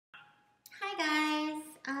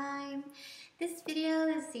This video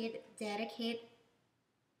is dedicated.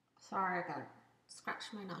 Sorry, I gotta scratch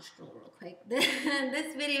my nostril real quick.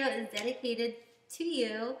 This video is dedicated to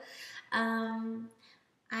you. I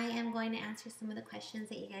am going to answer some of the questions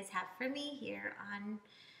that you guys have for me here on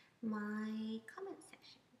my comment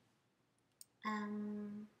section.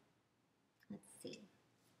 Let's see.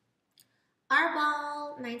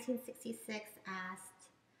 Arball 1966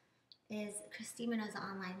 asked, "Is Christy Mendoza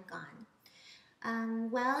Online gone?"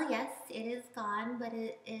 Well, yes, it is gone, but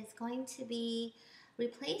it is going to be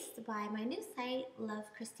replaced by my new site,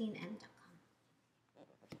 lovechristinem.com.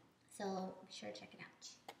 So be sure to check it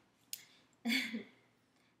out.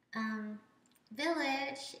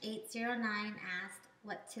 Village809 asked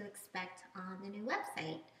what to expect on the new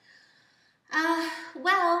website. I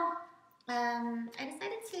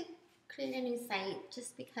decided to create a new site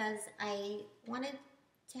just because I wanted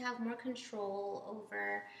to have more control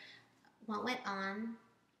over what went on.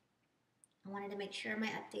 I wanted to make sure my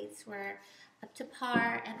updates were up to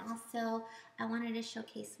par, and also I wanted to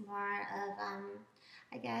showcase more of,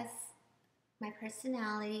 I guess, my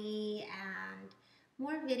personality and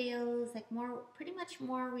more videos, like pretty much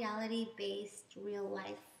more reality-based,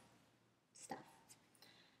 real-life stuff.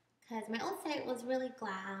 Because my old site was really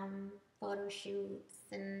glam, photo shoots,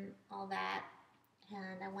 and all that,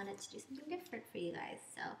 and I wanted to do something different for you guys,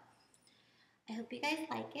 so I hope you guys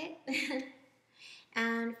like it.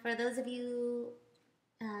 And for those of you,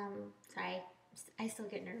 sorry, I still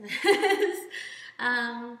get nervous.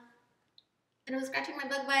 And I was scratching my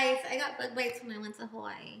bug bites. I got bug bites when I went to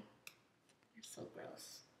Hawaii. They're so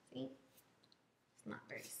gross. See? It's not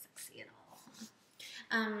very sexy at all.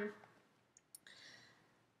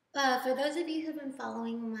 For those of you who've been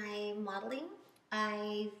following my modeling,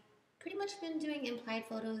 I've pretty much been doing implied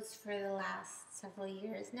photos for the last several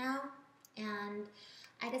years now. And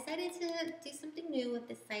I decided to do something new with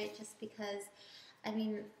this site just because, I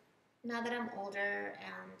mean, now that I'm older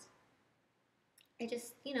and I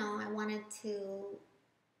just, I wanted to,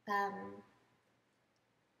 I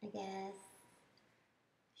guess,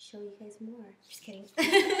 show you guys more. Just kidding.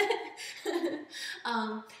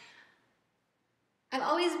 I've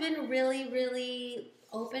always been really, really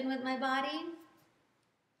open with my body.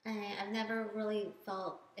 I've never really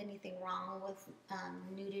felt anything wrong with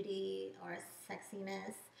nudity or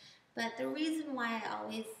sexiness, but the reason why I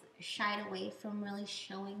always shied away from really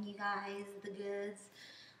showing you guys the goods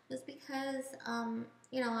was because, I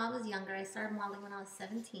was younger. I started modeling when I was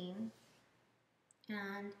 17,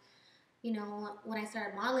 and, when I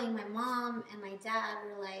started modeling, my mom and my dad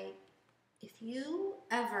were like, if you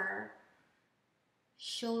ever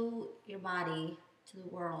show your body to the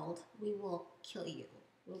world, we will kill you.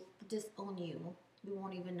 We'll disown you. We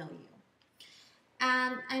won't even know you.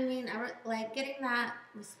 And I mean, getting that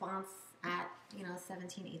response at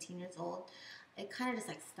 17, 18 years old, it kind of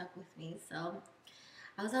just stuck with me. So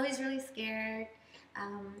I was always really scared.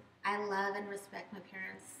 I love and respect my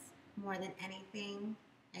parents more than anything.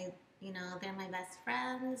 They're my best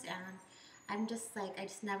friends, and I'm just I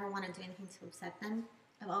just never want to do anything to upset them.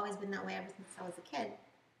 I've always been that way ever since I was a kid.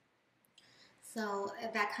 So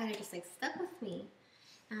that kind of just stuck with me.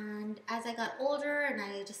 And as I got older and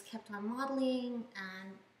I just kept on modeling,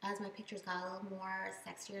 and as my pictures got a little more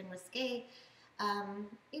sexier and risque,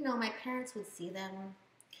 my parents would see them.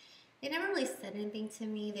 They never really said anything to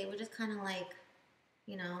me. They would just kind of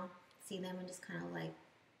see them and just kind of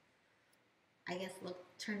I guess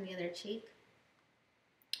turn the other cheek.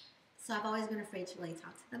 So I've always been afraid to really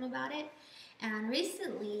talk to them about it. And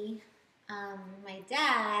recently, my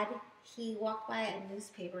dad, he walked by a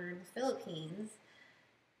newspaper in the Philippines,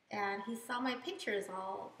 and he saw my pictures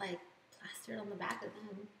all plastered on the back of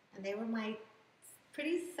them, and they were my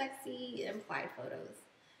pretty sexy implied photos.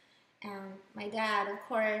 And my dad, of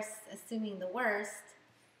course, assuming the worst,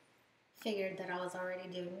 figured that I was already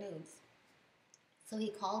doing nudes. So he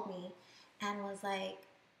called me and was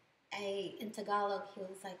in Tagalog, he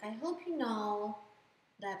was like, I hope you know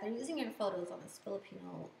that they're using your photos on this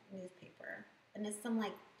Filipino newspaper. And it's some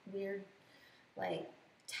weird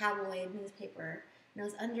tabloid newspaper. And it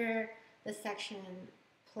was under the section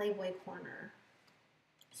Playboy Corner.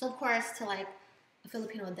 So of course, to a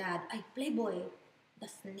Filipino dad, ay, Playboy,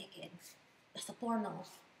 that's naked. That's a porno,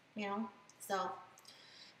 So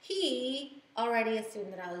he already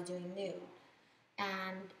assumed that I was doing nude,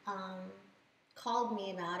 and called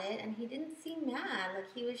me about it, and he didn't seem mad.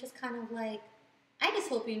 He was just kind of I just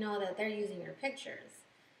hope you know that they're using your pictures.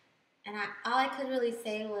 And all I could really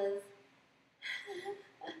say was,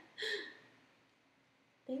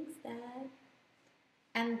 thanks, Dad.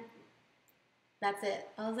 And that's it.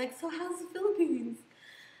 I was like, so how's the Philippines?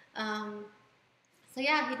 So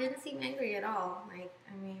yeah, he didn't seem angry at all. Like,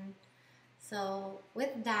 I mean, so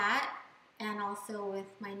with that, and also with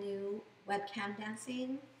my new webcam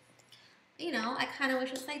dancing, I kind of was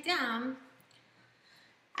just like, damn,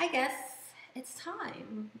 I guess it's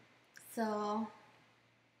time. So,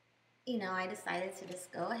 I decided to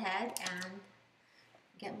just go ahead and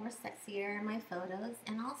get more sexier in my photos.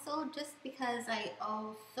 And also just because I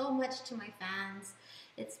owe so much to my fans.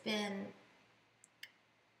 It's been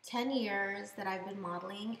 10 years that I've been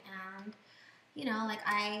modeling, and, like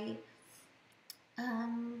I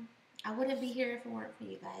wouldn't be here if it weren't for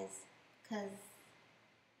you guys. Because,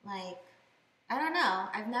 like, I don't know.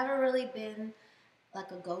 I've never really been like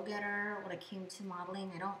a go-getter when it came to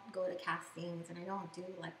modeling. I don't go to castings and I don't do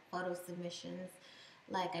like photo submissions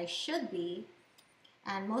like I should be.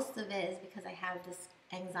 And most of it is because I have this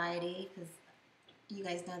anxiety, because you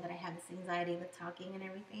guys know that I have this anxiety with talking and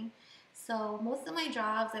everything. So most of my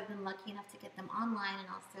jobs, I've been lucky enough to get them online, and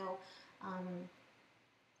also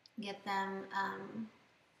get them,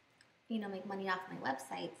 make money off my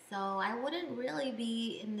website. So I wouldn't really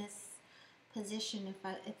be in this position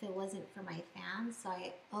if it wasn't for my fans. So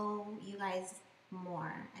I owe you guys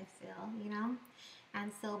more, I feel.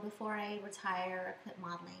 And so before I retire or quit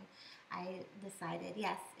modeling, I decided,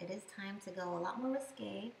 yes, it is time to go a lot more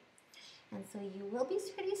risque. And so you will be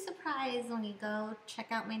pretty surprised when you go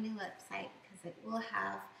check out my new website, because it will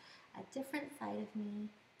have a different side of me,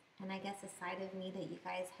 and I guess a side of me that you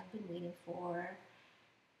guys have been waiting for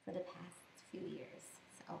the past few years.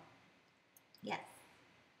 So, yes,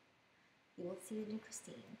 you will see the new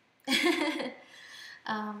Christine.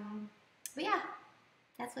 But yeah,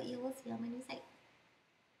 that's what you will see on my new site.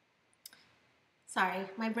 Sorry,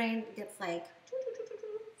 my brain gets like,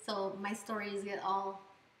 so my stories get all,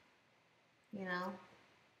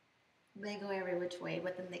 they go every which way,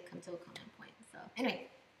 but then they come to a common point. So anyway,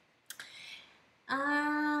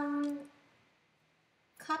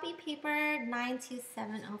 copy paper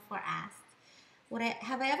 92704 asked,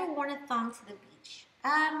 have I ever worn a thong to the beach?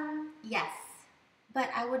 Yes, but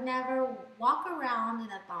I would never walk around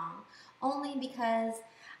in a thong, only because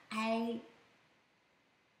I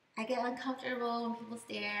get uncomfortable when people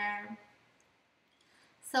stare.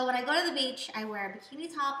 So when I go to the beach, I wear a bikini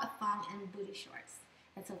top, a thong, and booty shorts.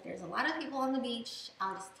 And so if there's a lot of people on the beach,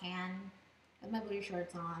 I'll just tan with my booty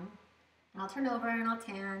shorts on. And I'll turn over and I'll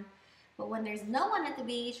tan. But when there's no one at the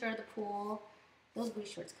beach or the pool, those booty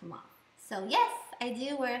shorts come off. So yes, I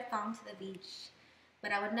do wear a thong to the beach,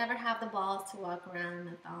 but I would never have the balls to walk around in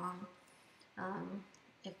a thong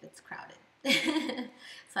if it's crowded.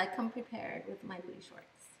 So I come prepared with my booty shorts.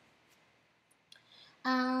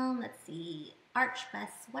 Let's see.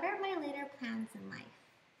 Archbus, what are my later plans in life?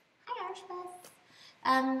 Hi, Archbus.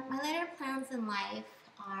 My later plans in life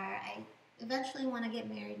are, I eventually want to get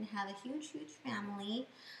married and have a huge, huge family.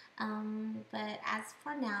 But as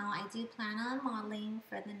for now, I do plan on modeling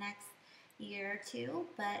for the next year or two.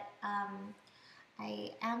 But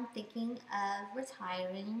I am thinking of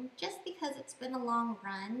retiring just because it's been a long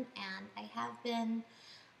run, and I have been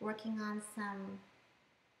working on some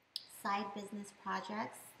side business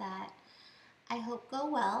projects that I hope go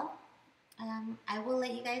well. I will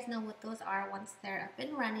let you guys know what those are once they're up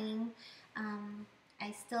and running.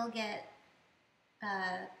 I still get,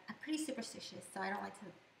 I'm pretty superstitious, so I don't like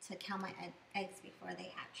to count my eggs before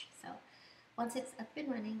they hatch. So once it's up and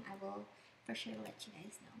running, I will for sure let you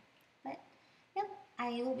guys know. But yep,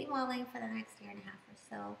 I will be modeling for the next year and a half or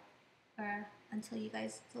so, or until you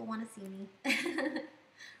guys still want to see me.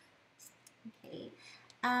 Okay.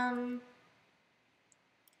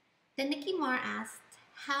 Then Nikki Moore asked,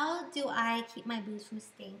 how do I keep my boobs from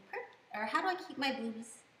staying perky? Or how do I keep my boobs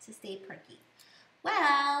to stay perky?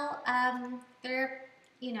 Well, they're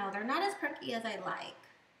not as perky as I like.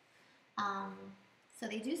 So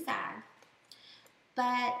they do sag.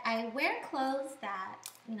 But I wear clothes that,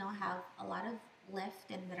 have a lot of lift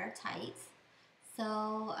and that are tight.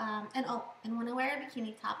 So, and when I wear a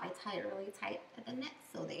bikini top, I tie it really tight at the neck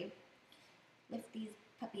so they lift these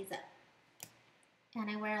puppies up. And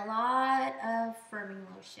I wear a lot of firming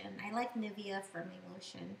lotion. I like Nivea firming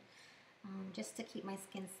lotion, just to keep my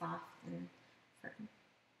skin soft and firm.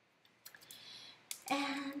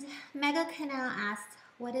 And Mega Canal asked,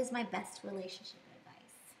 what is my best relationship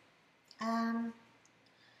advice?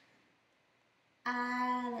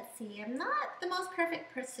 Let's see. I'm not the most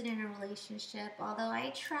perfect person in a relationship, although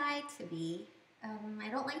I try to be. I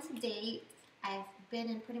don't like to date. I've been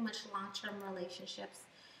in pretty much long-term relationships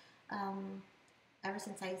ever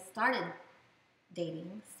since I started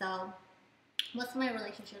dating. So most of my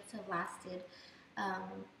relationships have lasted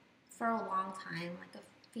for a long time, like a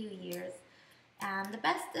few years. And the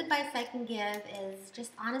best advice I can give is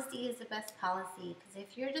just honesty is the best policy. Because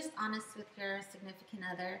if you're just honest with your significant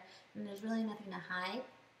other, then there's really nothing to hide.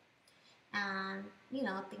 And, you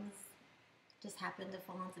know, things just happen to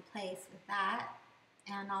fall into place with that.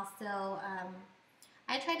 And also,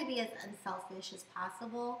 I try to be as unselfish as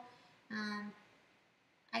possible. And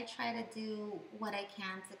I try to do what I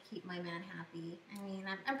can to keep my man happy. I mean,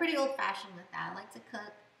 I'm pretty old fashioned with that. I like to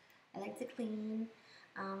cook, I like to clean.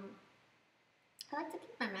 Um, I like to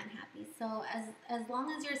keep my man happy. So as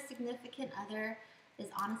long as your significant other is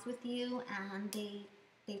honest with you and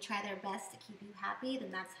they try their best to keep you happy,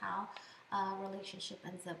 then that's how a relationship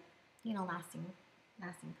ends up, you know, lasting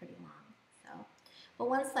pretty long. So, but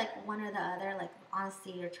once like one or the other, like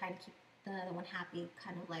honesty or trying to keep the other one happy,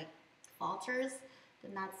 kind of like falters,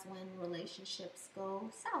 then that's when relationships go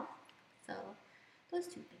south. So, those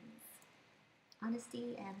two things: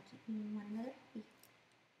 honesty and keeping one another happy.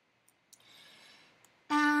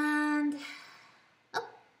 And oh,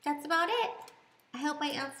 that's about it. I hope I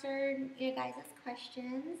answered your guys'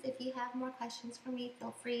 questions. If you have more questions for me,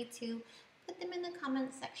 feel free to put them in the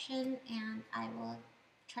comment section and I will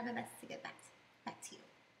try my best to get back to you.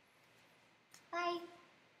 Bye.